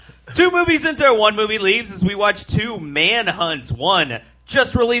Two movies into one movie leaves as we watch two Manhunts. One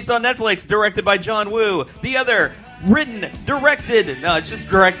just released on Netflix, directed by John Woo. The other written, it's just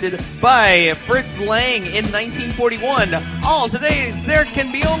directed by Fritz Lang in 1941. All today's There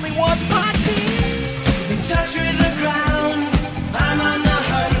Can Be Only One podcast. In touch with the ground, I'm on the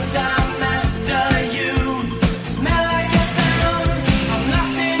hunt, I'm after you. Smell like a sound, I'm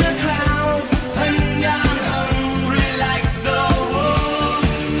lost in a cloud, and I'm hungry like the wolf.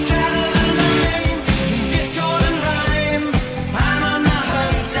 Straddle the line, discord and rhyme. I'm on the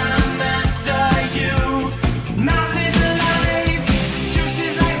hunt, I'm after you. Mouth is alive, juice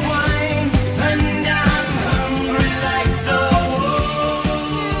is like wine, and I'm hungry like the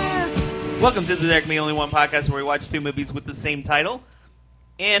wolf. Welcome to the There Can Be Only One podcast, where we watch two movies with the same title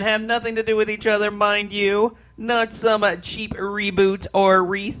and have nothing to do with each other, mind you. Not some cheap reboot or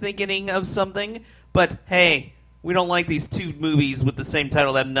rethinking of something, but hey, we don't like these two movies with the same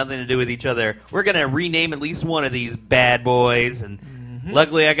title that have nothing to do with each other. We're going to rename at least one of these bad boys, and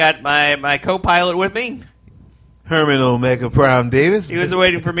luckily I got my co-pilot with me. Herman Omega Prime Davis. He was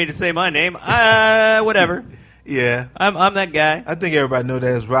waiting for me to say my name. Whatever. Yeah. I'm that guy. I think everybody know that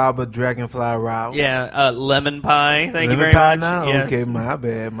as Robert Dragonfly Rob. Yeah, lemon pie. Thank you very Lemon pie much. now? Yes. Okay,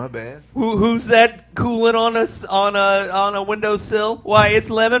 my bad. Who's that cooling on us on a windowsill? Why,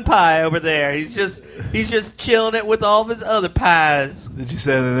 it's lemon pie over there. He's just chilling it with all of his other pies. Did you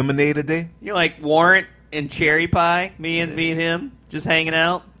sell a lemonade today? You know, like Warrant and cherry pie. Me and him just hanging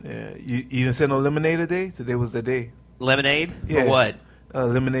out. Yeah. You didn't sell no lemonade today? Today was the day. Lemonade Yeah. for what?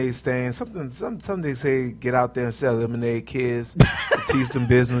 Lemonade stand. Something they say get out there and sell lemonade, kids. Teach them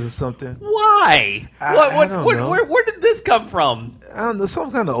business or something. Why? I don't know. Where did this come from? I don't know, some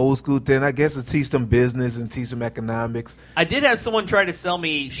kind of old school thing. I guess to teach them business and teach them economics. I did have someone try to sell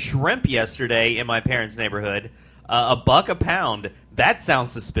me shrimp yesterday in my parents' neighborhood. $1 a pound. That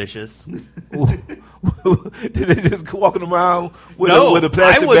sounds suspicious. Did they just walking around with a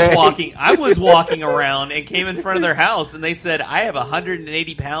plastic bag? I was walking around and came in front of their house, and they said, I have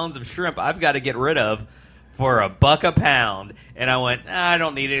 180 pounds of shrimp I've got to get rid of for $1 a pound. And I went, I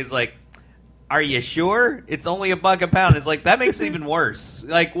don't need it. He's like, are you sure? It's only $1 a pound. It's like, that makes it even worse.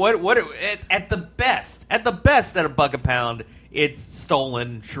 Like, what at the best at $1 a pound, it's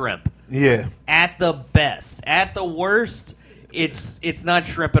stolen shrimp. Yeah. At the best. At the worst, it's not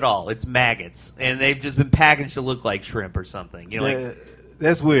shrimp at all. It's maggots, and they've just been packaged to look like shrimp or something. You know, like,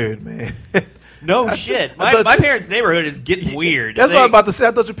 that's weird, man. no shit. My parents' neighborhood is getting weird. That's what I was about to say.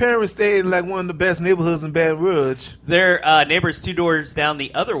 I thought your parents stayed in like one of the best neighborhoods in Baton Rouge. Their neighbors 2 doors down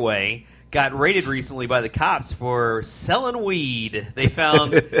the other way got raided recently by the cops for selling weed. They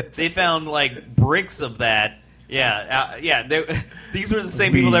found like bricks of that. Yeah. These were the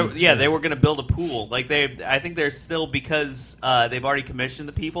same people that they were going to build a pool. Like I think they're still, because they've already commissioned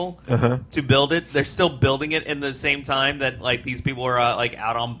the people to build it. They're still building it in the same time that like these people are like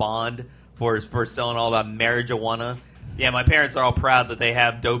out on bond for selling all that marijuana. Yeah, my parents are all proud that they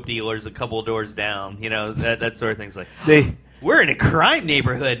have dope dealers a couple of doors down. You know, that sort of thing's like we're in a crime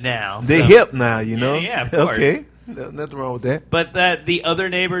neighborhood now. They hip now, you know. Yeah, of course. Okay. Nothing wrong with that. But the other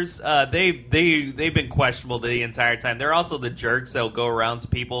neighbors, they've been questionable the entire time. They're also the jerks that'll go around to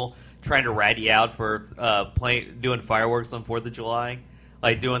people trying to rat you out for doing fireworks on 4th of July.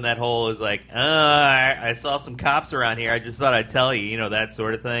 Like doing that whole is like, I saw some cops around here. I just thought I'd tell you, that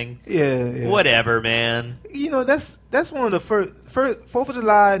sort of thing. Yeah. Whatever, man. That's one of the first 4th of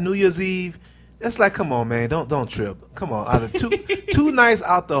July, New Year's Eve. That's like, come on, man, don't trip. Come on, out of two nights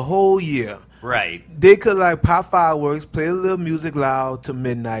out the whole year. Right. They could like pop fireworks, play a little music loud to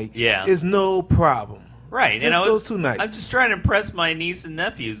midnight. Yeah. It's no problem. Right. Just those 2 nights. I'm just trying to impress my niece and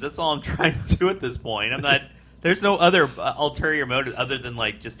nephews. That's all I'm trying to do at this point. I'm not. There's no other ulterior motive other than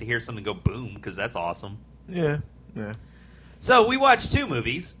like just to hear something go boom, because that's awesome. Yeah. So we watched 2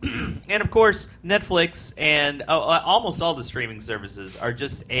 movies, and of course Netflix and almost all the streaming services are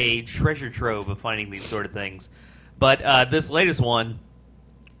just a treasure trove of finding these sort of things. But this latest one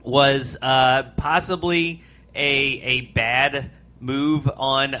was possibly a bad move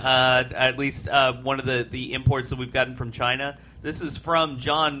on at least one of the imports that we've gotten from China. This is from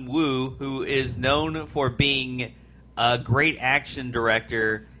John Woo, who is known for being a great action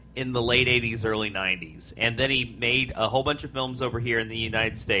director in the late 80s, early 90s. And then he made a whole bunch of films over here in the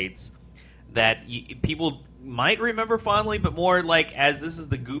United States that people might remember fondly, but more like as this is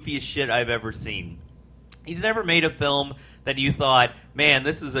the goofiest shit I've ever seen. He's never made a film that you thought, man,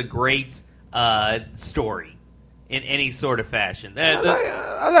 this is a great story in any sort of fashion.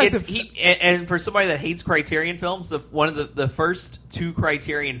 And for somebody that hates Criterion films, one of the first 2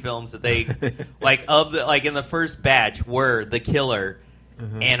 Criterion films that they in the first batch were The Killer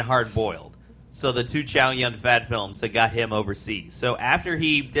and Hard Boiled. So the two Chow Yun Fat films that got him overseas. So after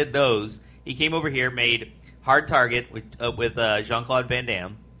he did those, he came over here, made Hard Target with Jean-Claude Van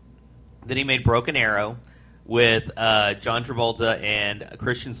Damme. Then he made Broken Arrow with John Travolta and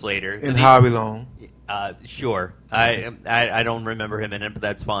Christian Slater. And Harvey Long. Sure. I don't remember him in it, but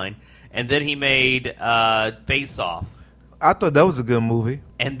that's fine. And then he made Face Off. I thought that was a good movie.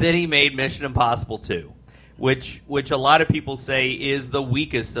 And then he made Mission Impossible 2, which a lot of people say is the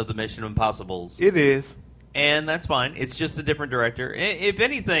weakest of the Mission Impossibles. It is. And that's fine. It's just a different director. If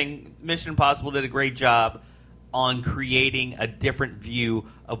anything, Mission Impossible did a great job on creating a different view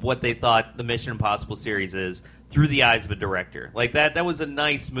of what they thought the Mission Impossible series is through the eyes of a director. Like that was a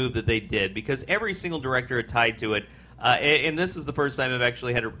nice move that they did, because every single director tied to it. And this is the first time I've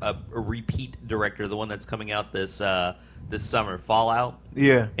actually had a repeat director, the one that's coming out this summer, Fallout.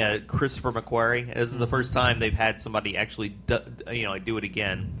 Yeah. Christopher McQuarrie. This is the first time they've had somebody actually do it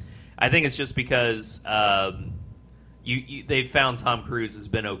again. I think it's just because they found Tom Cruise has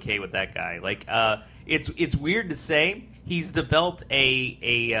been okay with that guy. Like it's weird to say he's developed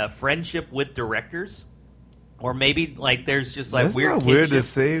a friendship with directors. Or maybe like there's just like That's weird. Not weird to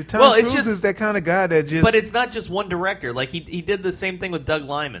say. Tom Cruise is that kind of guy that just. But it's not just one director. Like he did the same thing with Doug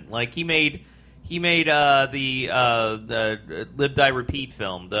Liman. Like he made the Live Die Repeat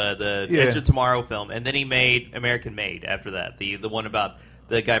film, the Edge of Tomorrow film, and then he made American Made after that. The one about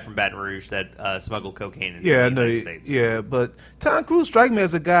the guy from Baton Rouge that smuggled cocaine into the United States. Yeah, but Tom Cruise strikes me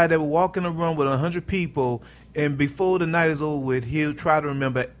as a guy that will walk in a room with 100 people, and before the night is over with, he'll try to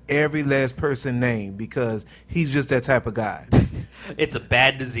remember every last person's name because he's just that type of guy. It's a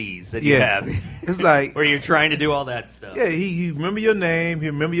bad disease that you have. It's like where you're trying to do all that stuff. Yeah, he remember your name, he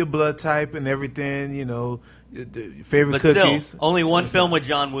remember your blood type and everything, your favorite but cookies. Still, only one film with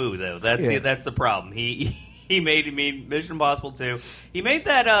John Woo though. That's the problem. He made Mission Impossible 2. He made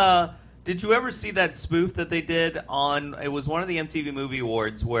that did you ever see that spoof that they did on it was one of the MTV Movie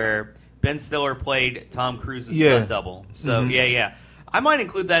Awards where Ben Stiller played Tom Cruise's stunt double. So yeah. I might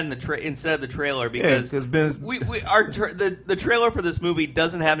include that in the instead of the trailer because the trailer for this movie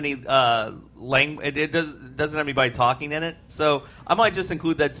doesn't have any language. It doesn't have anybody talking in it. So I might just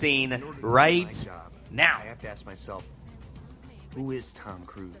include that scene right now. I have to ask myself, who is Tom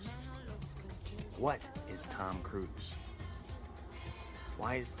Cruise? What is Tom Cruise?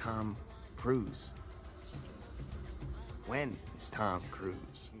 Why is Tom Cruise? When is Tom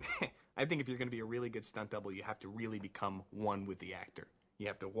Cruise? I think if you're going to be a really good stunt double, you have to really become one with the actor. You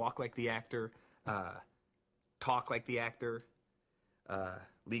have to walk like the actor, talk like the actor,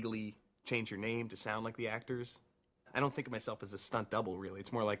 legally change your name to sound like the actors. I don't think of myself as a stunt double, really.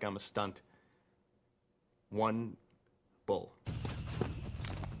 It's more like I'm a stunt one bull.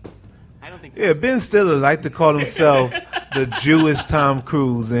 I don't think. Yeah, Ben Stiller liked to call himself the Jewish Tom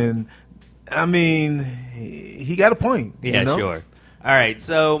Cruise, and I mean, he got a point. Yeah, sure. All right,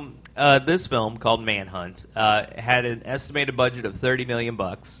 so this film called Manhunt had an estimated budget of $30 million.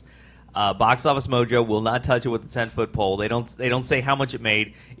 Box Office Mojo will not touch it with a 10-foot pole. They don't say how much it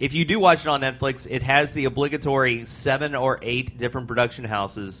made. If you do watch it on Netflix, it has the obligatory 7 or 8 different production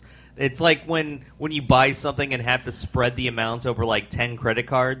houses. It's like when you buy something and have to spread the amounts over like 10 credit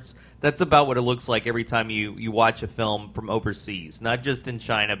cards. That's about what it looks like every time you watch a film from overseas. Not just in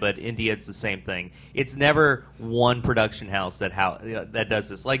China, but India, it's the same thing. It's never one production house that does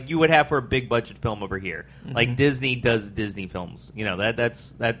this. Like you would have for a big budget film over here. Mm-hmm. Like Disney does Disney films.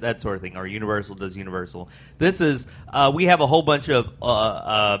 That's that sort of thing. Or Universal does Universal. This is, we have a whole bunch of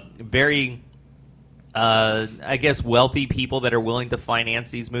very... I guess wealthy people that are willing to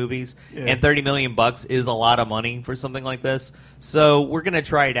finance these movies, and $30 million is a lot of money for something like this. So we're gonna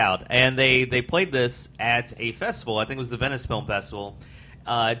try it out, and they played this at a festival. I think it was the Venice Film Festival.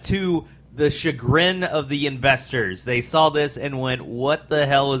 To the chagrin of the investors, they saw this and went, "What the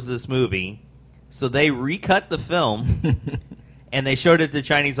hell is this movie?" So they recut the film and they showed it to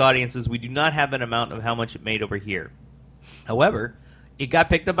Chinese audiences. We do not have an amount of how much it made over here. However, it got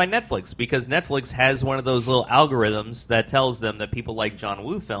picked up by Netflix because Netflix has one of those little algorithms that tells them that people like John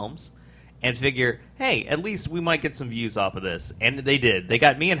Woo films and figure, hey, at least we might get some views off of this. And they did. They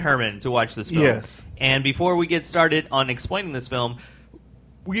got me and Herman to watch this film. Yes. And before we get started on explaining this film,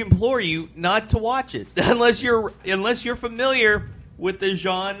 we implore you not to watch it unless you're familiar with the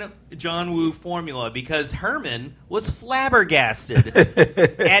John Woo formula, because Herman was flabbergasted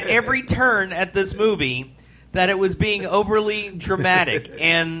at every turn at this movie that it was being overly dramatic,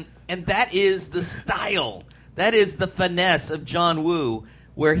 and that is the style, that is the finesse of John Woo,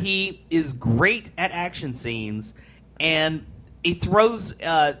 where he is great at action scenes, and he throws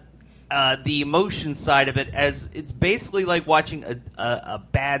the emotion side of it as it's basically like watching a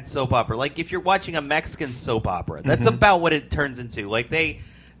bad soap opera. Like if you're watching a Mexican soap opera, that's about what it turns into. Like they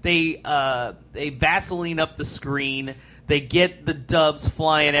Vaseline up the screen. They get the doves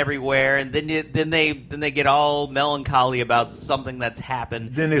flying everywhere, and then they get all melancholy about something that's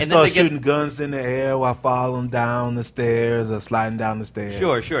happened. Then they start shooting guns in the air while following down the stairs or sliding down the stairs.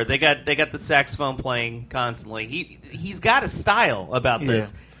 Sure. They got the saxophone playing constantly. He's got a style about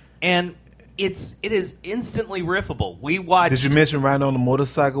this, and it is instantly riffable. We watched. Did you mention riding on the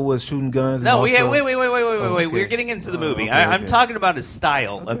motorcycle with shooting guns? No, and wait. Okay. We're getting into the movie. Okay, I'm talking about his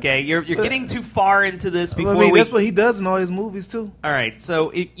style. Okay, you're getting too far into this before that's what he does in all his movies too. All right,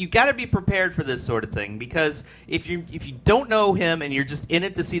 so you got to be prepared for this sort of thing because if you don't know him and you're just in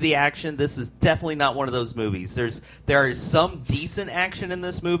it to see the action, this is definitely not one of those movies. There is some decent action in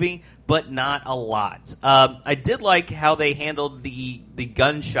this movie, but not a lot. I did like how they handled the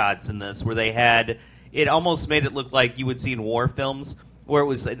gunshots in this, where they had it almost made it look like you would see in war films, where it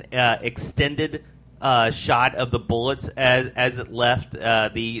was an extended shot of the bullets as it left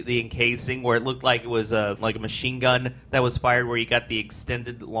the encasing, where it looked like it was like a machine gun that was fired, where you got the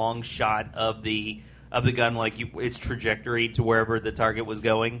extended long shot of the gun, like its trajectory to wherever the target was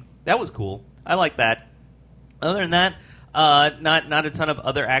going. That was cool. I like that. Other than that, not a ton of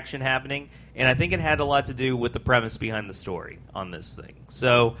other action happening, and I think it had a lot to do with the premise behind the story on this thing.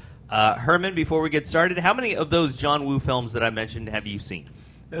 So, Herman, before we get started, how many of those John Woo films that I mentioned have you seen?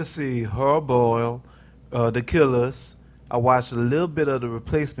 Let's see, Hard Boiled, The Killers. I watched a little bit of The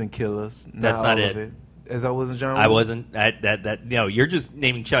Replacement Killers. That's not all it. of it. As I wasn't John Woo? I wasn't. No, you're just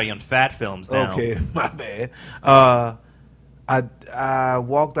naming Chow Yun Fat films now. Okay, my bad. I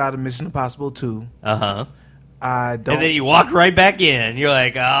walked out of Mission Impossible 2. Uh-huh. And then you walked right back in. You're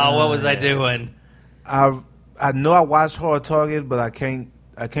like, oh, what was I doing? I know I watched Hard Target, but I can't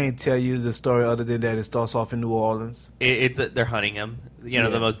tell you the story other than that it starts off in New Orleans. They're hunting him.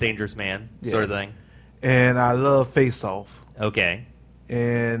 The most dangerous man sort of thing. And I love Face Off. Okay.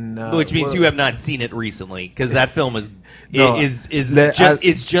 And which means you have not seen it recently, because that film is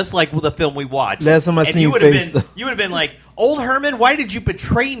just like the film we watched. Last time I seen you would have been like, old Herman, why did you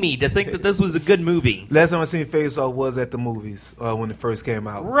betray me to think that this was a good movie? Last time I seen Face Off was at the movies when it first came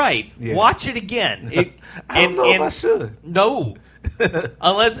out. Right. Yeah. Watch it again. I don't know if I should. No.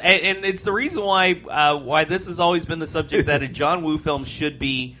 Unless, and it's the reason why this has always been the subject that a John Woo film should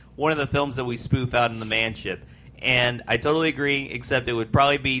be one of the films that we spoof out in the manship. And I totally agree, except it would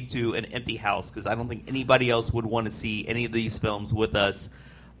probably be to an empty house, because I don't think anybody else would want to see any of these films with us,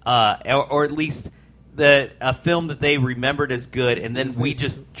 or at least a film that they remembered as good, and then we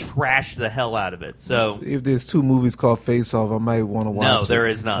just trashed the hell out of it. So if there's two movies called Face Off, I might want to watch it. No, there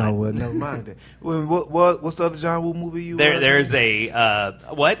is not. Oh, well, never mind it. What's the other John Woo movie you There's a,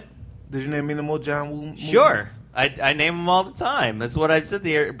 what? Did you name any more John Woo movies? Sure. I name them all the time. That's what I said,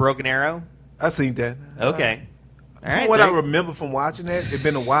 the Broken Arrow. I seen that. Okay. All right, from what I remember from watching that, it's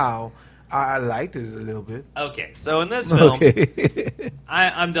been a while. I liked it a little bit. Okay, so in this film,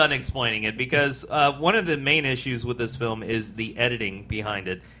 I'm done explaining it, because one of the main issues with this film is the editing behind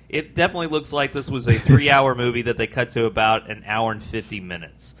it. It definitely looks like this was a 3-hour movie that they cut to about an hour and 50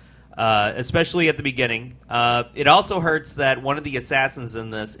 minutes, especially at the beginning. It also hurts that one of the assassins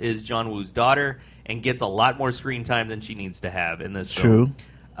in this is John Woo's daughter and gets a lot more screen time than she needs to have in this film.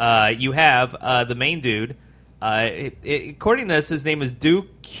 True. You have the main dude. According to this, his name is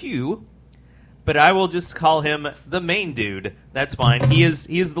Duke Q, but I will just call him the main dude. That's fine. He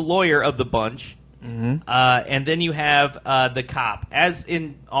is the lawyer of the bunch. Mm-hmm. And then you have the cop. As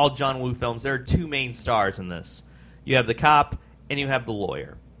in all John Woo films, there are two main stars in this. You have the cop and you have the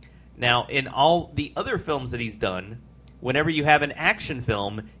lawyer. Now, in all the other films that he's done, whenever you have an action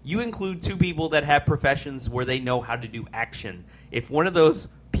film, you include two people that have professions where they know how to do action. If one of those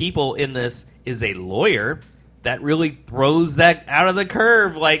people in this is a lawyer, that really throws that out of the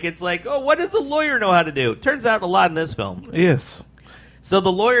curve. Like, it's like, oh, what does a lawyer know how to do? Turns out a lot in this film. Yes. So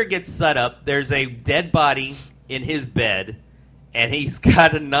the lawyer gets set up. There's a dead body in his bed, and he's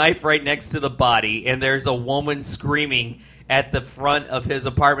got a knife right next to the body, and there's a woman screaming at the front of his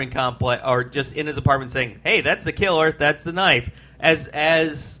apartment complex, or just in his apartment, saying, hey, that's the killer, that's the knife,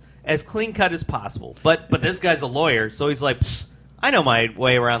 as clean cut as possible. But this guy's a lawyer, so he's like, I know my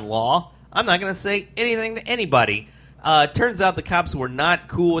way around law. I'm not going to say anything to anybody. Turns out the cops were not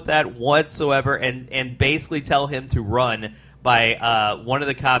cool with that whatsoever, and basically tell him to run by one of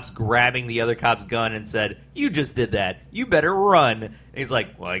the cops grabbing the other cop's gun and said, you just did that. You better run. And he's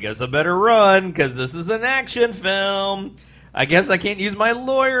like, well, I guess I better run because this is an action film. I guess I can't use my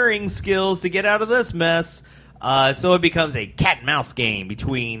lawyering skills to get out of this mess. So it becomes a cat-and-mouse game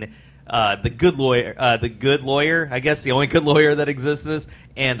between the good lawyer, I guess the only good lawyer that exists in this,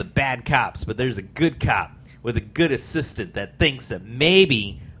 and the bad cops. But there's a good cop with a good assistant that thinks that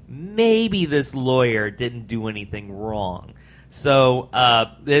maybe this lawyer didn't do anything wrong. So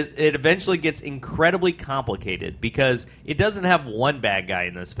it eventually gets incredibly complicated because it doesn't have one bad guy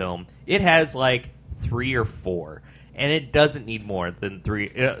in this film. It has like 3 or 4, and it doesn't need more than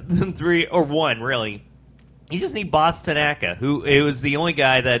three or one, really. You just need Boss Tanaka, who was the only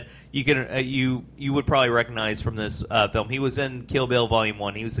guy that you can you would probably recognize from this film. He was in Kill Bill Volume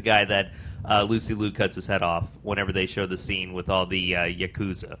 1. He was the guy that Lucy Liu cuts his head off whenever they show the scene with all the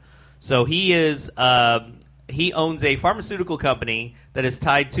Yakuza. So he is... he owns a pharmaceutical company that is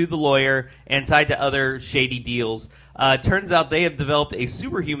tied to the lawyer and tied to other shady deals. Turns out they have developed a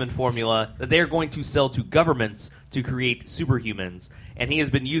superhuman formula that they are going to sell to governments to create superhumans. And he has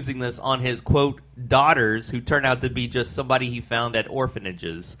been using this on his, quote, daughters, who turn out to be just somebody he found at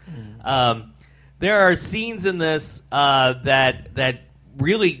orphanages. There are scenes in this that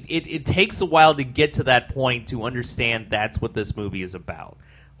really, it takes a while to get to that point to understand that's what this movie is about.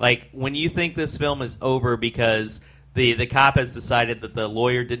 Like, when you think this film is over because the cop has decided that the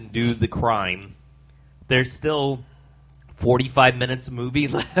lawyer didn't do the crime, there's still 45 minutes of movie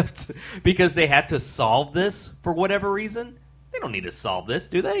left because they have to solve this for whatever reason. They don't need to solve this,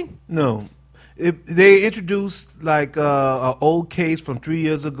 do they? No. They introduced, like, an old case from 3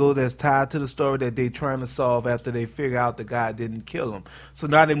 years ago that's tied to the story that they're trying to solve after they figure out the guy didn't kill him. So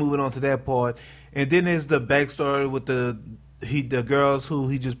now they're moving on to that part. And then there's the backstory with the girls who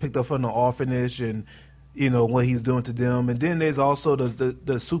he just picked up from the orphanage and, you know, what he's doing to them. And then there's also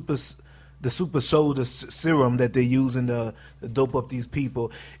the super soldier serum that they're using to dope up these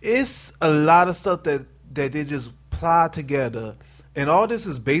people. It's a lot of stuff that they just ply together. And all this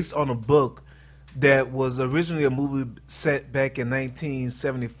is based on a book that was originally a movie set back in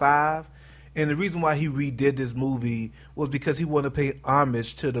 1975. And the reason why he redid this movie was because he wanted to pay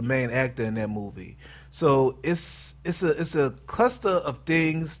homage to the main actor in that movie. So it's a cluster of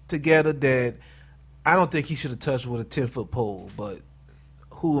things together that I don't think he should have touched with a 10-foot pole. But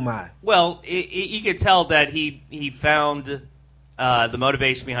who am I? Well, you could tell that he found the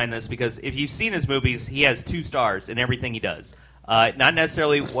motivation behind this because if you've seen his movies, he has 2 stars in everything he does. Not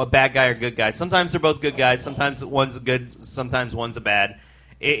necessarily a bad guy or good guy. Sometimes they're both good guys. Sometimes one's a good. Sometimes one's a bad.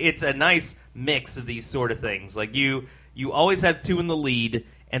 It's a nice mix of these sort of things. Like you always have 2 in the lead,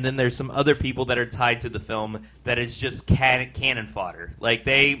 and then there's some other people that are tied to the film that is just cannon fodder. Like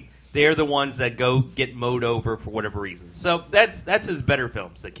they're the ones that go get mowed over for whatever reason. So that's his better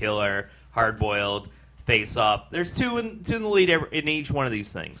films: The Killer, Hard Boiled, Face Off. There's 2 in the lead in each one of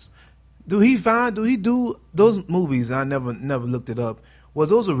these things. Do he do those movies? I never looked it up. Was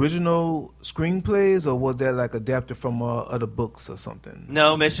those original screenplays, or was that like adapted from other books or something?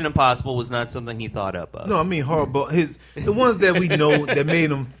 No, Mission Impossible was not something he thought up of. No, I mean horrible. The ones that we know that made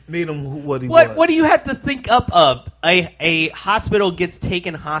him what he was. What do you have to think up of? A hospital gets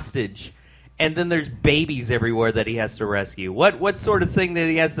taken hostage, and then there's babies everywhere that he has to rescue. What sort of thing that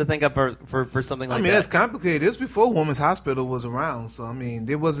he has to think up for something like that? I mean, that's complicated. This before Women's Hospital was around, so I mean,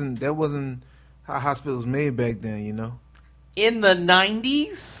 that wasn't how hospitals made back then, you know. In the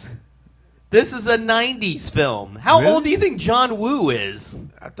 90s? This is a 90s film. How Really? old do you think John Woo is?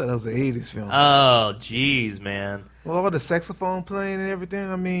 I thought it was an 80s film. Oh, jeez, man. Well, all the saxophone playing and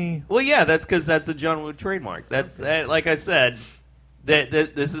everything, I mean... Well, yeah, that's because that's a John Woo trademark. That's like I said, that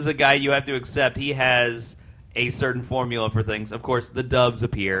this is a guy you have to accept. He has a certain formula for things. Of course, the doves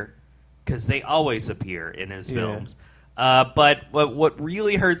appear, because they always appear in his films. But what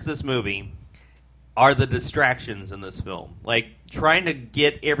really hurts this movie are the distractions in this film. Like, trying to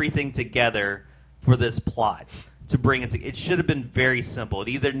get everything together for this plot to bring it together. It should have been very simple. It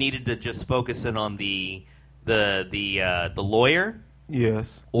either needed to just focus in on the lawyer,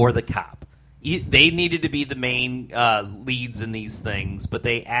 Yes. or the cop. They needed to be the main leads in these things, but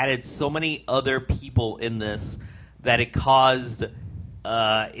they added so many other people in this that it caused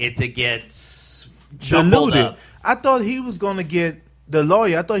it to get jumbled Diluted. up. I thought he was going to get... The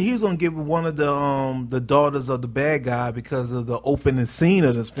lawyer, I thought he was going to get one of the daughters of the bad guy because of the opening scene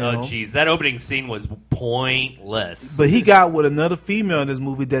of this film. Oh, jeez. That opening scene was pointless. But he got with another female in this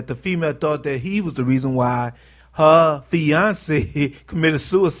movie that the female thought that he was the reason why her fiance committed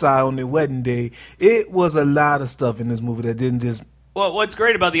suicide on their wedding day. It was a lot of stuff in this movie that didn't just... Well, what's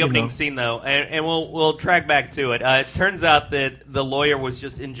great about the opening scene, though, and we'll track back to it, it turns out that the lawyer was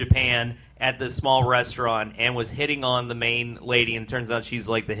just in Japan at this small restaurant and was hitting on the main lady, and it turns out she's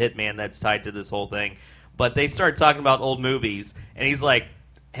like the hitman that's tied to this whole thing. But they start talking about old movies, and he's like,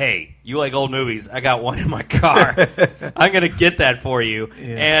 hey, you like old movies? I got one in my car. I'm going to get that for you.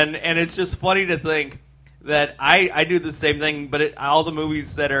 Yeah. And it's just funny to think that I do the same thing, but all the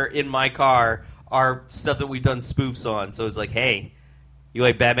movies that are in my car are stuff that we've done spoofs on. So it's like, hey, you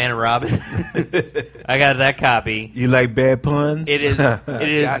like Batman and Robin? I got that copy. You like bad puns? It is.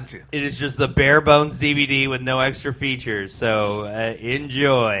 Gotcha. It is just the bare bones DVD with no extra features. So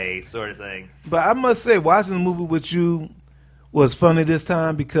enjoy, sort of thing. But I must say, watching the movie with you was funny this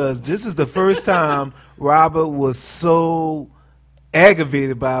time because this is the first time Robert was so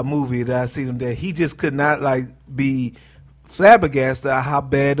aggravated by a movie that I seen him that he just could not be flabbergasted at how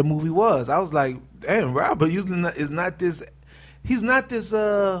bad the movie was. I was like, damn, Robert usually is not this. He's not this.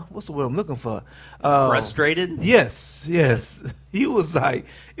 What's the word I'm looking for? Frustrated? Yes. He was like,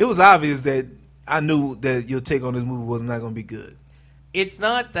 it was obvious that I knew that your take on this movie was not going to be good. It's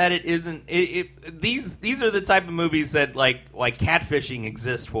not that it isn't. These are the type of movies that like catfishing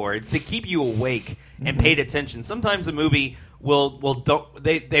exists for. It's to keep you awake and paid attention. Sometimes a movie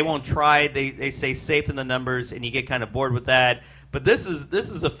they won't try. They say safe in the numbers, and you get kind of bored with that. But this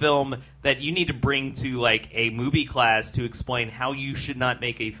is a film that you need to bring to like a movie class to explain how you should not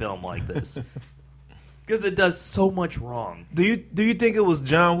make a film like this. Because it does so much wrong. Do you think it was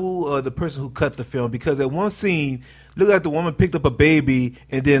John Woo or the person who cut the film? Because at one scene, looked like the woman picked up a baby,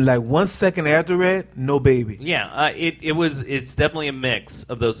 and then like 1 second after that, no baby. Yeah, it's definitely a mix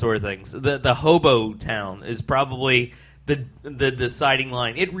of those sort of things. The hobo town is probably the deciding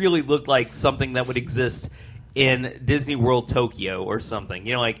line. It really looked like something that would exist in Disney World Tokyo or something.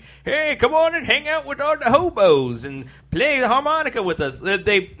 You know, like, hey, come on and hang out with all the hobos and play the harmonica with us.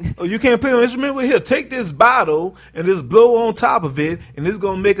 Oh, you can't play an instrument? Well, here, take this bottle and just blow on top of it, and it's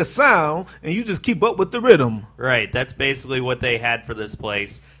going to make a sound, and you just keep up with the rhythm. Right, that's basically what they had for this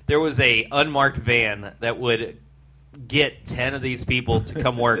place. There was a unmarked van that would get 10 of these people to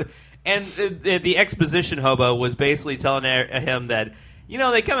come work. And the exposition hobo was basically telling him that, you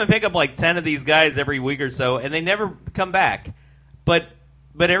know, they come and pick up like 10 of these guys every week or so, and they never come back. But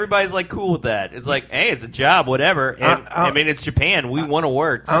everybody's like cool with that. It's like, hey, it's a job, whatever. And, I mean, it's Japan. We want to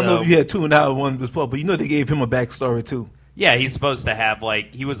work. I don't know if you had tuned out one before, but you know they gave him a backstory too. Yeah, he's supposed to have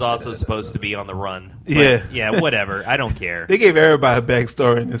he was also supposed to be on the run. But, yeah, whatever. I don't care. They gave everybody a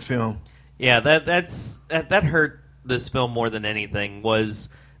backstory in this film. Yeah, that hurt this film more than anything, was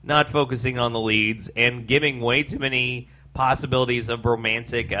not focusing on the leads and giving way too many possibilities of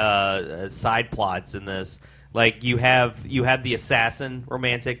romantic side plots in this. Like you have the assassin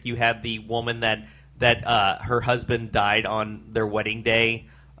romantic, you have the woman that her husband died on their wedding day.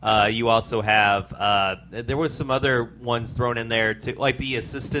 You also have there was some other ones thrown in there too, like the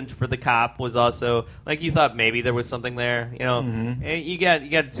assistant for the cop was also like you thought maybe there was something there, you know. And you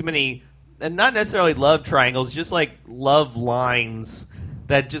got too many, and not necessarily love triangles, just like love lines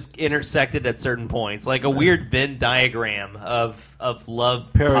that just intersected at certain points, like a weird Venn diagram of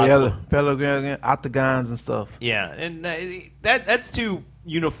love, parallelogram, octagons and stuff. Yeah, and that's too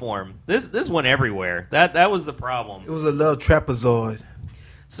uniform. This went everywhere. That was the problem. It was a love trapezoid.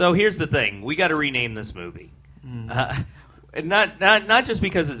 So here's the thing: we got to rename this movie, not just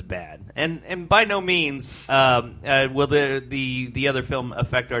because it's bad, and by no means will the other film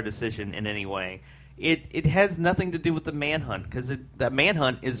affect our decision in any way. It has nothing to do with the Manhunt, because that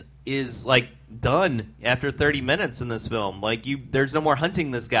Manhunt is like done after 30 minutes in this film. Like there's no more hunting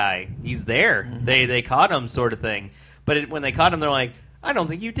this guy. He's there. Mm-hmm. They caught him, sort of thing. But when they caught him, they're like, I don't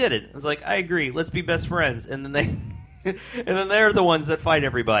think you did it. I was like, I agree. Let's be best friends. And then they're the ones that fight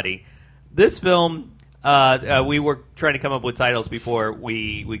everybody. This film, we were trying to come up with titles before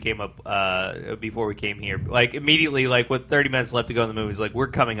we came up before we came here. Like immediately, like with 30 minutes left to go in the movie, like we're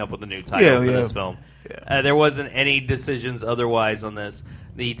coming up with a new title for this film. Yeah. There wasn't any decisions otherwise on this.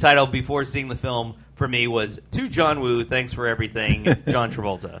 The title before seeing the film for me was To John Woo, Thanks for Everything, John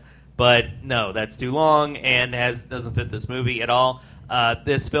Travolta. But no, that's too long and doesn't fit this movie at all.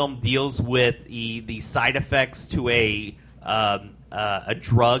 This film deals with the side effects to a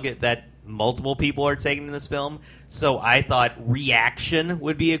drug that multiple people are taking in this film. So I thought Reaction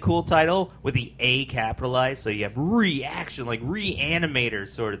would be a cool title with the A capitalized. So you have Reaction, like Reanimator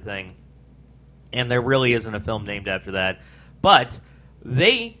sort of thing. And there really isn't a film named after that. But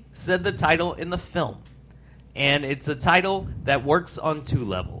they said the title in the film. And it's a title that works on two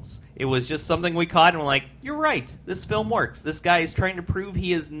levels. It was just something we caught and we're like, you're right, this film works. This guy is trying to prove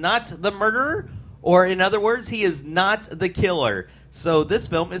he is not the murderer, or in other words, he is not the killer. So this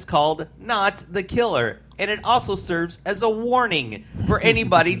film is called Not the Killer. And it also serves as a warning for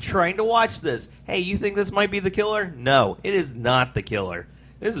anybody trying to watch this. Hey, you think this might be the killer? No, it is not the killer.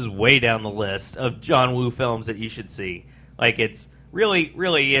 This is way down the list of John Woo films that you should see. Like, it's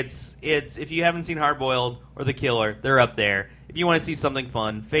really, it's if you haven't seen Hard Boiled or The Killer, they're up there. If you want to see something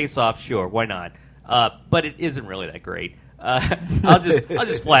fun, Face Off, sure, why not? But it isn't really that great. I'll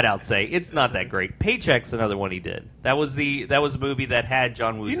just flat out say it's not that great. Paycheck's another one he did. That was a movie that had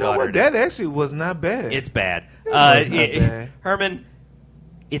John Woo's daughter. You know what? in That it. actually was not bad. It's bad. It was not bad. Herman,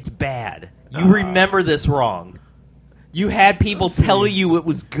 it's bad. You remember this wrong. You had people telling you it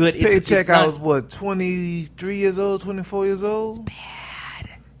was good. Paycheck, it's not, I was, what, 23 years old, 24 years old?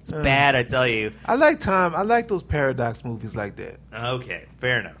 It's bad, I tell you. I like those paradox movies like that. Okay,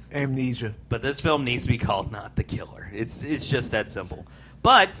 fair enough. Amnesia. But this film needs to be called Not the Killer. It's just that simple.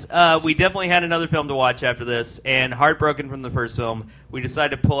 But we definitely had another film to watch after this, and heartbroken from the first film, we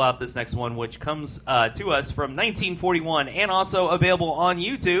decided to pull out this next one, which comes to us from 1941 and also available on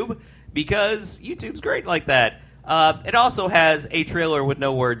YouTube, because YouTube's great like that. It also has a trailer with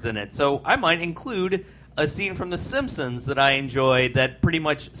no words in it, so I might include a scene from The Simpsons that I enjoyed that pretty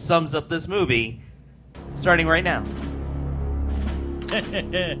much sums up this movie, starting right now.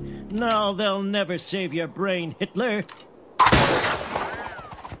 No, they'll never save your brain, Hitler.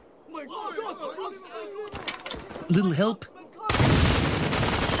 Little help?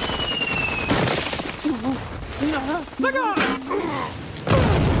 Boom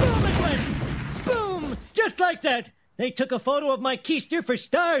it went! Boom! Just like that! They took a photo of my keister for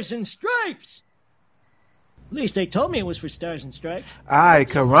Stars and Stripes! At least they told me it was for Stars and Stripes. Ay,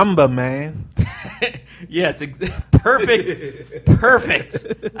 caramba, man. Yes, perfect.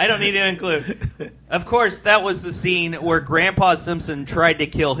 I don't need to include. Of course, that was the scene where Grandpa Simpson tried to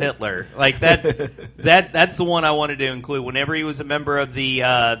kill Hitler. Like that's the one I wanted to include. Whenever he was a member of the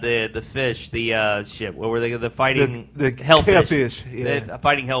fish, what were they? The fighting the hellfish. Yeah. The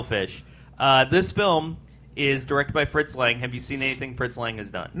fighting hellfish. This film is directed by Fritz Lang. Have you seen anything Fritz Lang has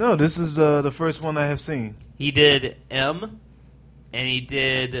done? No, this is the first one I have seen. He did M, and he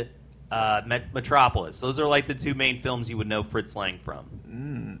did Metropolis. Those are like the two main films you would know Fritz Lang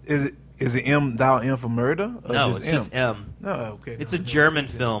from. Is it M for murder? Or No, just it's just M. No, okay. It's a German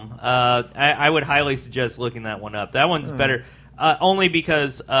film. I would highly suggest looking that one up. That one's better, only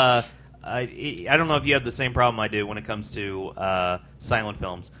because I don't know if you have the same problem I do when it comes to silent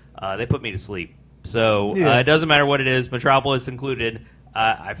films. They put me to sleep. So it doesn't matter what it is, Metropolis included.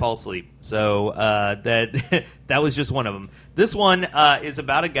 I fall asleep. So that was just one of them. This one is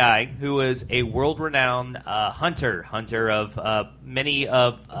about a guy who is a world-renowned hunter of many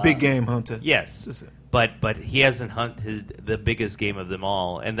of big game hunter. Yes, but he hasn't hunted the biggest game of them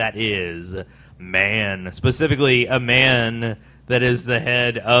all, and that is man. Specifically, a man that is the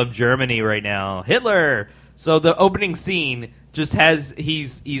head of Germany right now, Hitler. So the opening scene just has he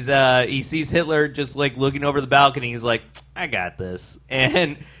sees Hitler just like looking over the balcony. He's like, I got this,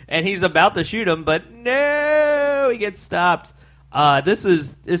 and he's about to shoot him, but no, he gets stopped. This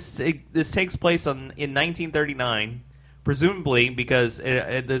takes place in 1939, presumably because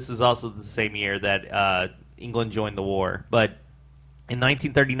this is also the same year that England joined the war. But in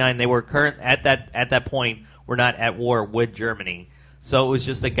 1939, they were at that point were not at war with Germany, so it was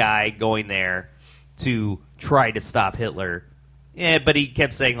just a guy going there to try to stop Hitler. Yeah, but he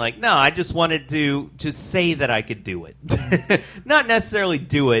kept saying, like, no, I just wanted to say that I could do it. Not necessarily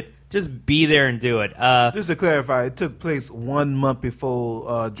do it, just be there and do it. Just to clarify, it took place 1 month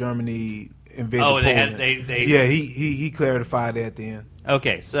before Germany invaded Poland. Yeah, he clarified that at the end.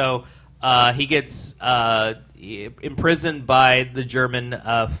 Okay, so he gets imprisoned by the German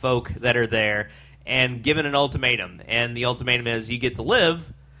folk that are there and given an ultimatum. And the ultimatum is you get to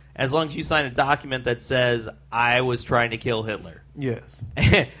live as long as you sign a document that says, I was trying to kill Hitler. Yes.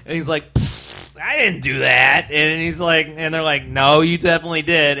 And he's like, I didn't do that. And he's like, and they're like, no, you definitely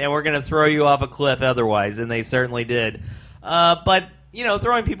did, and we're going to throw you off a cliff otherwise. And they certainly did. But, you know,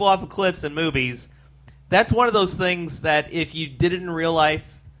 throwing people off of cliffs in movies, that's one of those things that if you did it in real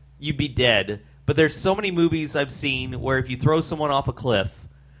life, you'd be dead. But there's so many movies I've seen where if you throw someone off a cliff,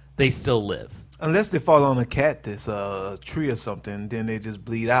 they still live. Unless they fall on a cactus, a tree or something, then they just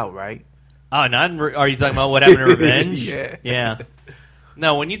bleed out, right? Oh, are you talking about what happened in Revenge? Yeah.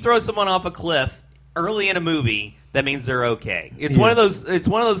 No, when you throw someone off a cliff early in a movie, that means they're okay. It's one of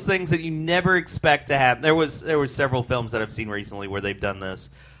those things that you never expect to happen. There was several films that I've seen recently where they've done this.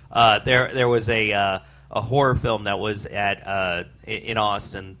 There was a horror film that was in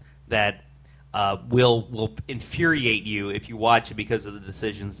Austin that will infuriate you if you watch it because of the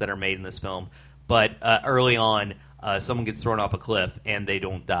decisions that are made in this film. But early on, someone gets thrown off a cliff and they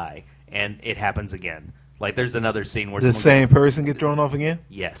don't die, and it happens again. Like there's another scene where the same person get thrown off again.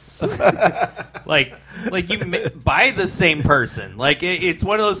 Yes, like you by the same person. Like it's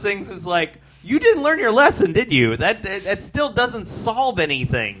one of those things. It's like you didn't learn your lesson, did you? That still doesn't solve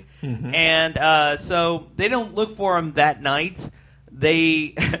anything. And so they don't look for him that night.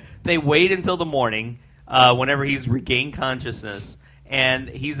 They they wait until the morning, whenever he's regained consciousness, and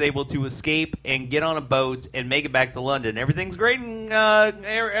he's able to escape and get on a boat and make it back to London. Everything's great, and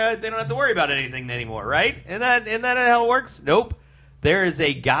they don't have to worry about anything anymore, right? And that how it works? Nope. There is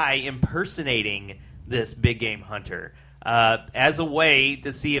a guy impersonating this big game hunter as a way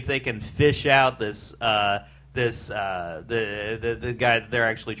to see if they can fish out the guy that they're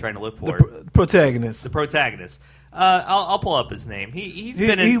actually trying to look for. The protagonist. The protagonist. I'll pull up his name.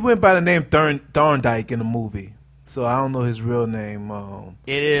 He went by the name Thorndike in the movie, so I don't know his real name.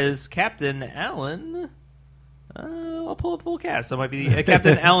 It is Captain Alan. I'll pull up full cast. That might be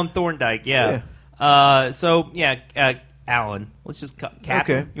Captain Alan Thorndike. Yeah. Alan. Let's just Captain.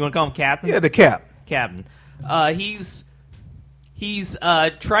 Okay. You want to call him Captain? Yeah, the Cap. Captain. He's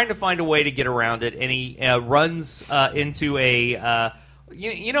trying to find a way to get around it, and he runs into a.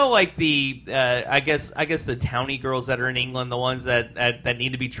 Like the I guess the towny girls that are in England, the ones that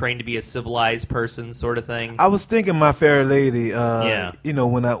need to be trained to be a civilized person, sort of thing. I was thinking My Fair Lady. Yeah.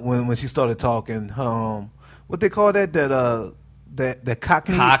 When she started talking, what they call that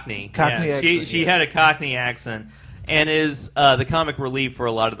Cockney. Cockney Yeah. accent. She had a Cockney accent, and is the comic relief for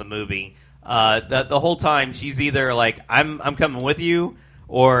a lot of the movie. The whole time she's either like I'm coming with you.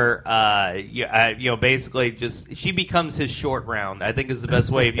 Or, basically just she becomes his short round, I think is the best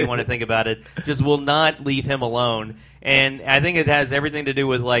way if you want to think about it. Just will not leave him alone. And I think it has everything to do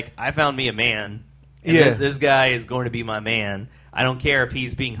with, like, I found me a man. And this guy is going to be my man. I don't care if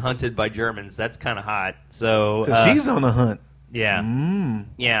he's being hunted by Germans. That's kind of hot. So she's on a hunt. Yeah.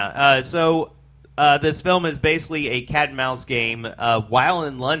 Yeah. This film is basically a cat and mouse game while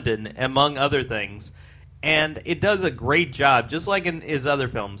in London, among other things. And it does a great job, just like in his other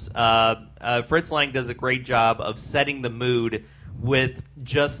films. Fritz Lang does a great job of setting the mood with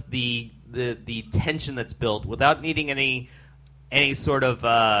just the tension that's built without needing any sort of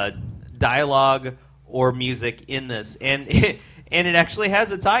dialogue or music in this. And it actually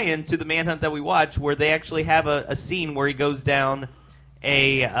has a tie-in to the Manhunt that we watch, where they actually have a scene where he goes down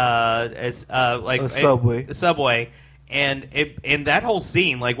a subway. And that whole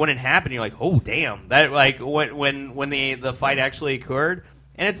scene, like when it happened, you're like, oh damn! That like when the fight actually occurred,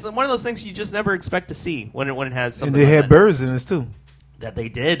 and it's one of those things you just never expect to see when it has something. And they like had birds in this too. That they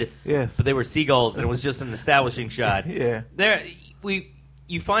did, yes, but they were seagulls, and it was just an establishing shot. Yeah,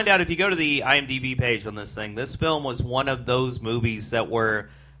 you find out if you go to the IMDb page on this thing, this film was one of those movies that were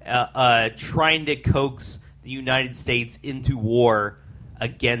trying to coax the United States into war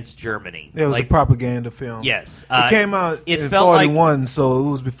against Germany. It was a propaganda film. Yes. It came out in 1941, so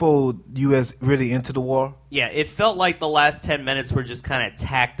it was before U.S. really entered the war. Yeah, it felt like the last 10 minutes were just kind of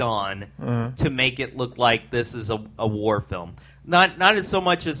tacked on to make it look like this is a war film. Not as so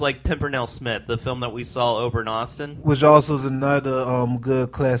much as like Pimpernel Smith, the film that we saw over in Austin. Which also is another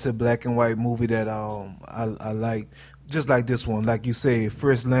good classic black and white movie that I like. Just like this one. Like you say,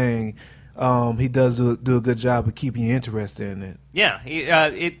 Fritz Lang... he does do a good job of keeping you interested in it. Yeah,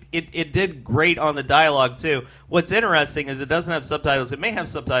 it did great on the dialogue too. What's interesting is it doesn't have subtitles. It may have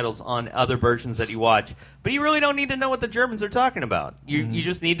subtitles on other versions that you watch, but you really don't need to know what the Germans are talking about. You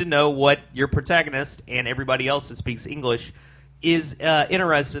just need to know what your protagonist and everybody else that speaks English is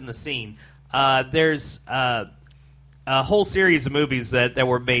interested in the scene. There's a whole series of movies that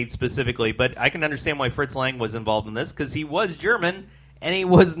were made specifically, but I can understand why Fritz Lang was involved in this, because he was German. And he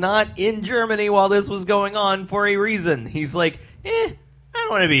was not in Germany while this was going on for a reason. He's like, I don't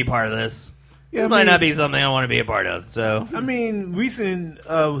want to be part of this. Yeah, might not be something I want to be a part of. So recent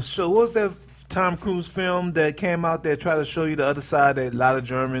show, what was that Tom Cruise film that came out that tried to show you the other side, that a lot of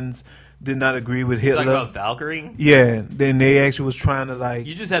Germans did not agree with Hitler? Talking about Valkyrie? Yeah, then they actually was trying to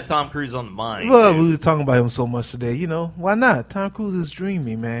You just had Tom Cruise on the mind. Well, we were talking about him so much today. Why not? Tom Cruise is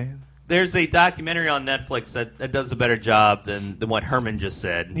dreamy, man. There's a documentary on Netflix that does a better job than what Herman just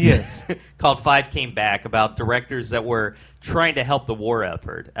said. Yes. Called Five Came Back, about directors that were trying to help the war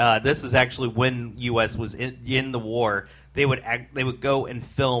effort. This is actually when U.S. was in the war. They would go and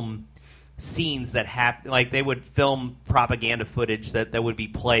film scenes that happen. Like, they would film propaganda footage that would be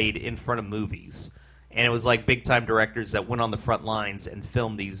played in front of movies. And it was like big-time directors that went on the front lines and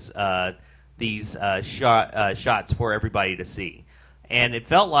filmed these shots for everybody to see. And it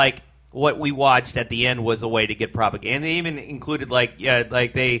felt like what we watched at the end was a way to get propaganda. And they even included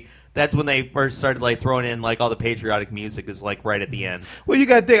that's when they first started throwing in all the patriotic music is right at the end. Well, you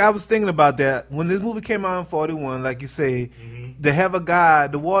got to think, I was thinking about that when this movie came out in 41, like you say, to have a guy,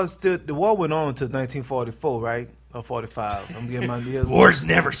 the war went on until 1944, right? or 45. I'm getting my ears. War's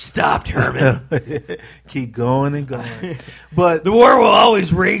never stopped, Herman. Keep going and going. But The war will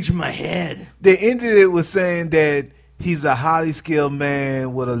always rage in my head. they ended it with saying that he's a highly skilled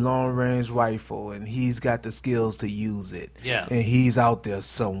man with a long range rifle, and he's got the skills to use it. Yeah. And he's out there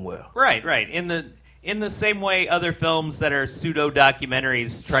somewhere. Right. In the same way other films that are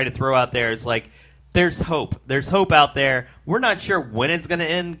pseudo-documentaries try to throw out there, it's like, there's hope. There's hope out there. We're not sure when it's going to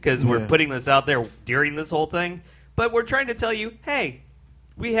end because we're putting this out there during this whole thing. But we're trying to tell you, hey,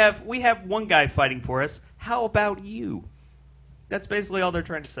 we have one guy fighting for us. How about you? That's basically all they're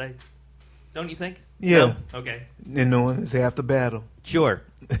trying to say. Don't you think? Yeah. No? Okay. And knowing it's half the battle. Sure.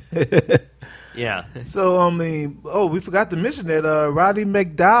 Yeah. So, I mean, we forgot to mention that Roddy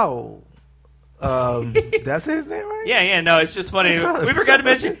McDowell. That's his name, right? Yeah, no, it's just funny. Sorry. We forgot to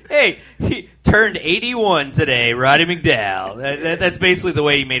mention, hey, he turned 81 today, Roddy McDowell. That's basically the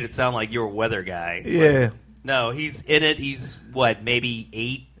way he made it sound like you're a weather guy. Yeah. No, he's in it. He's, maybe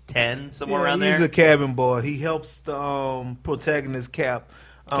 8, 10, somewhere around there? He's a cabin boy. He helps the protagonist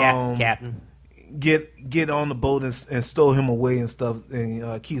Captain. get on the boat and stow him away and stuff,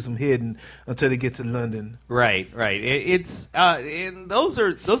 and keeps him hidden until they get to London. Right. It's and those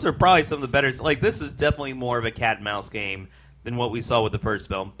are probably some of the better. Like, this is definitely more of a cat and mouse game than what we saw with the first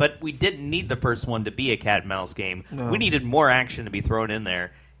film. But we didn't need the first one to be a cat and mouse game. No. We needed more action to be thrown in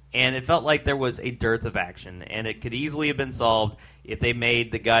there, and it felt like there was a dearth of action, and it could easily have been solved if they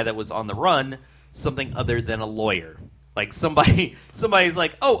made the guy that was on the run something other than a lawyer. Like somebody's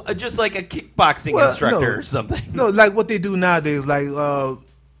like, just like a kickboxing instructor or something. No, like what they do nowadays, like I'm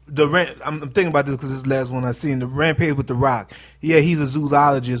thinking about this because this is the last one I seen, the Rampage with The Rock. Yeah, he's a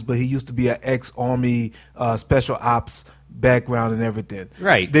zoologist, but he used to be an ex-army special ops background and everything.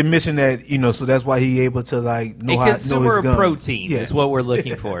 Right. They mention that, so that's why he able to know a know consumer his of guns. protein is what we're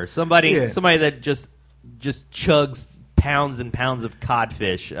looking for. Somebody that just chugs pounds and pounds of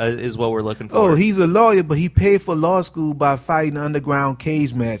codfish is what we're looking for. Oh, he's a lawyer, but he paid for law school by fighting underground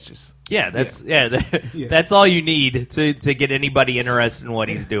cage matches. Yeah, that's all you need to get anybody interested in what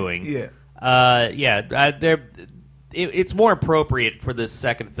he's doing. It's more appropriate for this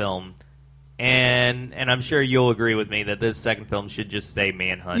second film, and I'm sure you'll agree with me that this second film should just say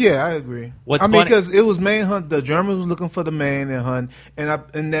Manhunt. Yeah, I agree. Because it was Manhunt. The Germans was looking for the man and hunt,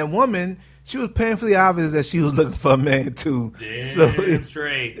 and that woman. She was painfully obvious that she was looking for a man too. Damn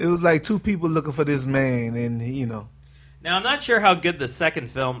straight. It was like two people looking for this man, and Now I'm not sure how good the second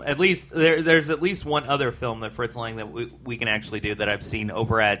film. At least there's at least one other film that Fritz Lang that we can actually do that I've seen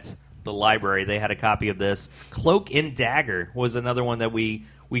over at the library. They had a copy of this. Cloak and Dagger was another one that we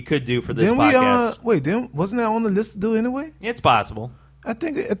could do for this podcast. Then wasn't that on the list to do anyway? It's possible. I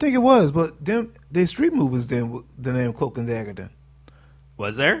think it was, but then they street movies then the name Cloak and Dagger then.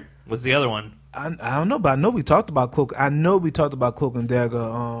 Was there? What's the other one? I don't know, but I know we talked about Cloak. I know we talked about Cloak and Dagger.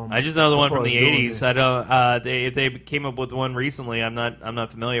 I just know the one from the '80s. I don't. If they came up with one recently, I'm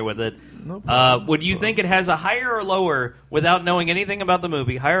not familiar with it. No problem. Would you think it has a higher or lower, without knowing anything about the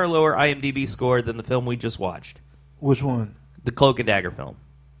movie, higher or lower IMDb score than the film we just watched? Which one? The Cloak and Dagger film.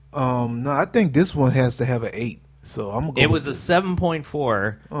 No, I think this one has to have an 8. So I'm gonna go. It was a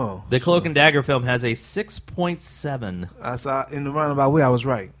 7.4. Oh, the Cloak and Dagger film has a 6.7. I saw in the roundabout way. I was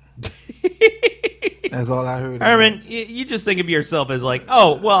right. That's all I heard. Herman, you just think of yourself as like,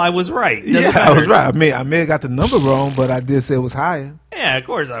 oh, well, I was right. I was right. I may have got the number wrong, but I did say it was higher. Yeah, of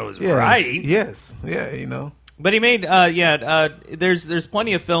course I was right. Yes. Yeah, But he made, there's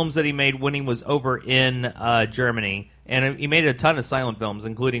plenty of films that he made when he was over in Germany. And he made a ton of silent films,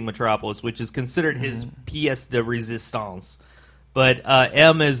 including Metropolis, which is considered his pièce de résistance. But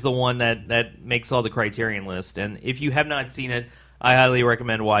M is the one that makes all the Criterion list. And if you have not seen it, I highly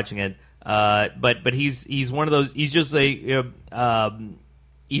recommend watching it. But he's one of those. He's just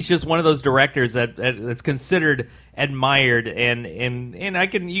one of those directors that's considered admired, and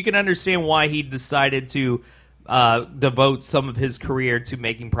you can understand why he decided to devote some of his career to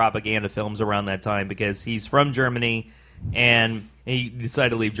making propaganda films around that time, because he's from Germany and he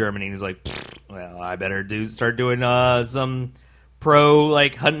decided to leave Germany and he's like, well, I better start doing some pro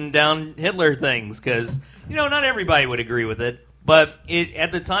hunting down Hitler things, because not everybody would agree with it. But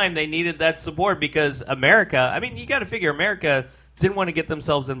at the time, they needed that support because America, you got to figure America didn't want to get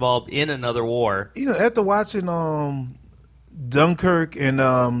themselves involved in another war. After watching Dunkirk and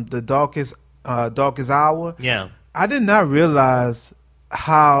the Darkest Hour, yeah, I did not realize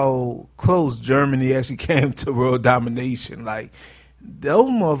how close Germany actually came to world domination. Like, those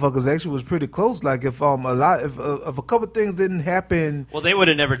motherfuckers actually was pretty close. Like, if a couple things didn't happen, well, they would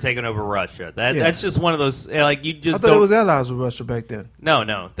have never taken over Russia. That's just one of those. You just I thought it was allies with Russia back then.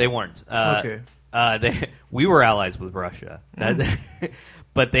 No, they weren't. Okay. we were allies with Russia.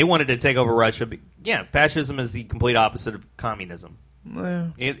 But they wanted to take over Russia. Yeah, fascism is the complete opposite of communism.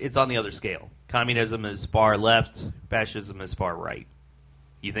 Yeah. It's on the other scale. Communism is far left. Fascism is far right.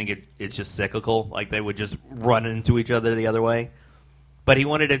 You think it's just cyclical? Like they would just run into each other the other way? But he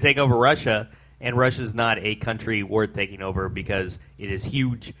wanted to take over Russia, and Russia's not a country worth taking over because it is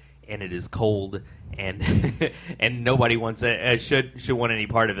huge and it is cold, and and nobody wants it, should want any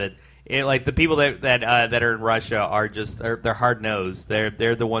part of it. Like the people that are in Russia are they're hard nosed.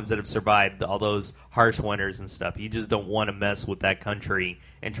 They're the ones that have survived all those harsh winters and stuff. You just don't want to mess with that country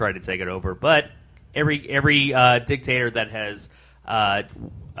and try to take it over. But every dictator that has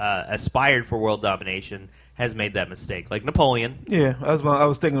aspired for world domination has made that mistake. Like Napoleon. Yeah, I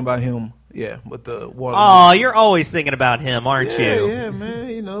was thinking about him. Yeah, with the water. Oh, you're always thinking about him, aren't you? Yeah, man.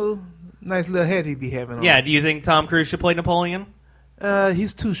 You know, nice little head he'd be having on. Yeah. Do you think Tom Cruise should play Napoleon?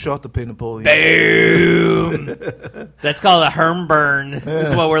 He's too short to play Napoleon. Boom! That's called a Herm burn.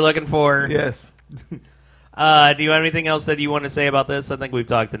 Is what we're looking for. Yes. Do you have anything else that you want to say about this? I think we've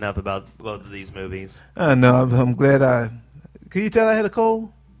talked enough about both of these movies. No, I'm glad Can you tell I had a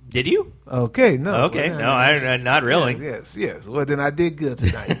cold? Did you? Okay, no. Okay, no, not really. Yes. Well, then I did good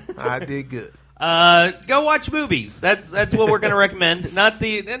tonight. I did good. Go watch movies. That's what we're going to recommend. Not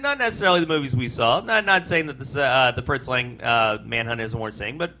necessarily the movies we saw. Not saying that the Fritz Lang Manhunt isn't worth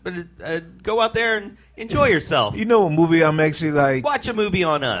seeing, but go out there and enjoy yourself. You know what movie I'm actually like? Watch a movie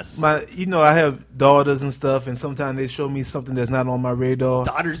on us. I have daughters and stuff, and sometimes they show me something that's not on my radar.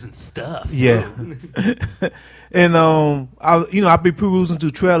 Daughters and stuff. Yeah. And I'll be perusing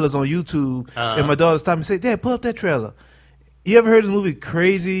through trailers on YouTube, and my daughter stopped me and say, "Dad, pull up that trailer." You ever heard of the movie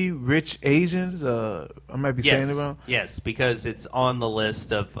Crazy Rich Asians? I might be saying it wrong. Yes, because it's on the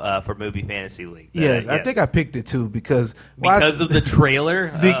list of for Movie Fantasy League. Yes, I think I picked it too because of the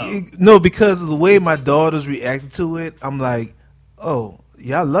trailer. No, because of the way my daughters reacted to it. I'm like, oh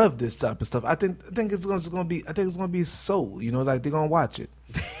yeah, I love this type of stuff. I think it's gonna be sold. Like they're gonna watch it.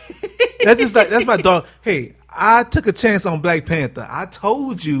 That's my dog. Hey, I took a chance on Black Panther. I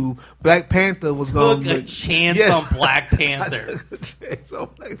told you Black Panther was going to took a chance on Black Panther. I took a chance on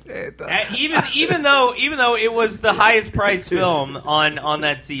Black Panther. Even though it was the highest priced film on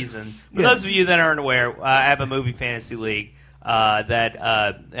that season. For those of you that aren't aware, I have a movie fantasy league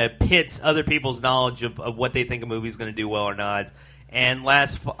that pits other people's knowledge of what they think a movie is going to do well or not. And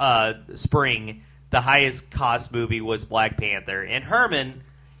last spring, the highest cost movie was Black Panther, and Herman,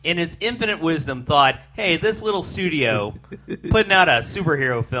 in his infinite wisdom, thought, hey, this little studio putting out a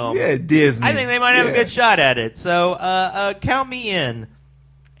superhero film. Yeah, Disney. I think they might have a good shot at it. So count me in.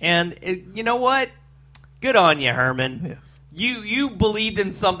 And you know what? Good on you, Herman. Yes. You believed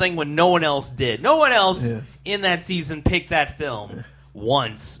in something when no one else did. No one else in that season picked that film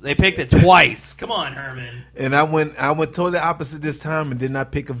once. They picked it twice. Come on, Herman. And I went totally opposite this time and did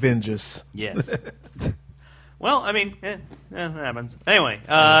not pick Avengers. Yes. Well, I mean, it happens. Anyway,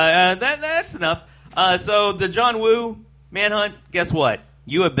 that's enough. So the John Woo Manhunt, guess what?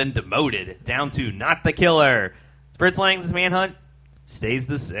 You have been demoted down to not the killer. Fritz Lang's Manhunt stays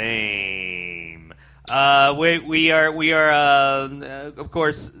the same. We are of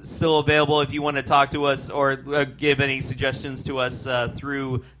course still available if you want to talk to us or give any suggestions to us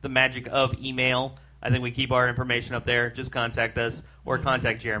through the magic of email. I think we keep our information up there. Just contact us or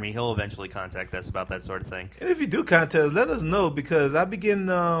contact Jeremy. He'll eventually contact us about that sort of thing. And if you do contact us, let us know because I be getting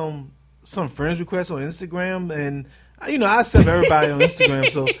some friends requests on Instagram, and I accept everybody on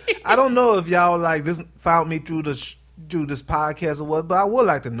Instagram. So I don't know if y'all found me through this podcast or what, but I would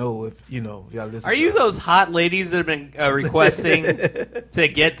like to know if y'all listen. Are you those hot ladies that have been requesting to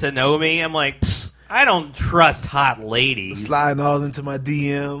get to know me? I'm like, I don't trust hot ladies. Sliding all into my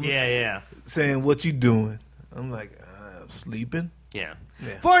DMs. Yeah. Saying, what you doing? I'm like, I'm sleeping. Yeah.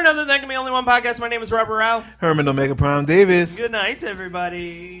 For another There Can Be Only One podcast, my name is Robert Rao. Herman Omega Prime Davis. Good night,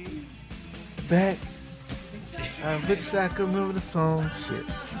 everybody. Back. I wish I could remember the song. Shit.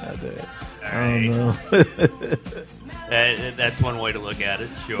 I don't know. That's one way to look at it,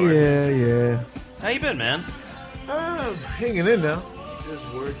 sure. Yeah. How you been, man? I'm hanging in now. Just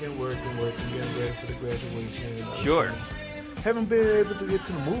working, getting ready for the graduation. Sure. Haven't been able to get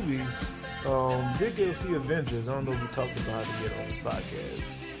to the movies. Did go see Avengers. I don't know if we talked about it yet on this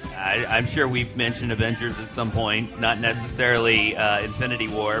podcast. I'm sure we've mentioned Avengers at some point. Not necessarily Infinity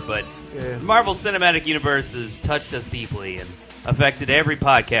War, but the Marvel Cinematic Universe has touched us deeply and affected every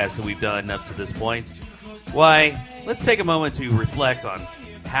podcast that we've done up to this point. Why, let's take a moment to reflect on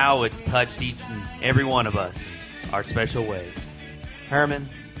how it's touched each and every one of us in our special ways. Herman,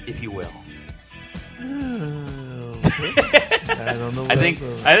 if you will. Okay. I don't know. I think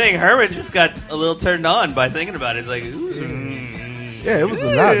Herman just got a little turned on by thinking about it. He's like, ooh. Yeah, it was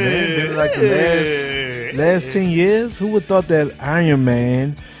a lot, man. Maybe like the last 10 years. Who would thought that Iron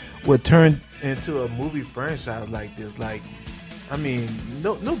Man would turn into a movie franchise like this? Like, I mean,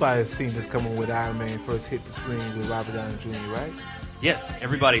 nobody's seen this coming when Iron Man first hit the screen with Robert Downey Jr., right? Yes,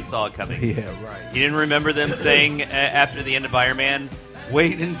 everybody saw it coming. Yeah, right. You didn't remember them saying after the end of Iron Man,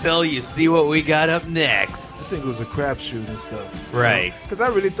 wait until you see what we got up I next. think it was a crapshoot and stuff. Right. Because I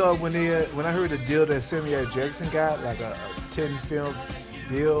really thought when I heard the deal that Samuel Jackson got, like a 10-film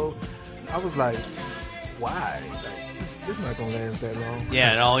deal, I was like, why? Like, this not going to last that long.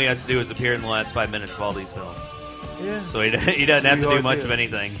 Yeah, and all he has to do is appear in the last 5 minutes of all these films. Yeah. So he doesn't have to do much of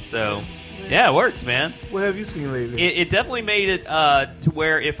anything. So, yeah, it works, man. What have you seen lately? It definitely made it to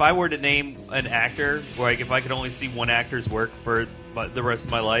where if I were to name an actor, like if I could only see one actor's work for the rest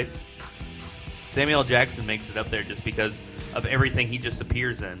of my life, Samuel Jackson makes it up there just because of everything he just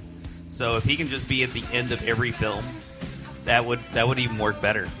appears in. So if he can just be at the end of every film, that would even work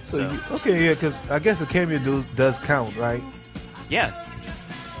better. So Okay, yeah, because I guess a cameo does count, right? yeah,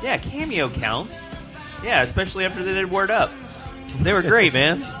 cameo counts. Yeah, especially after they did Word Up. They were great,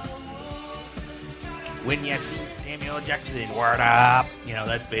 man. When you see Samuel Jackson, Word Up. You know,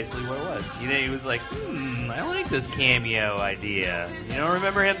 that's basically what it was. He was like, I like this cameo idea. You don't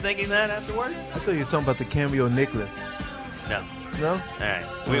remember him thinking that afterward? I thought you were talking about the cameo Nicholas. No. No? All right.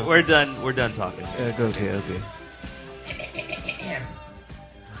 We're done. We're done talking. Okay.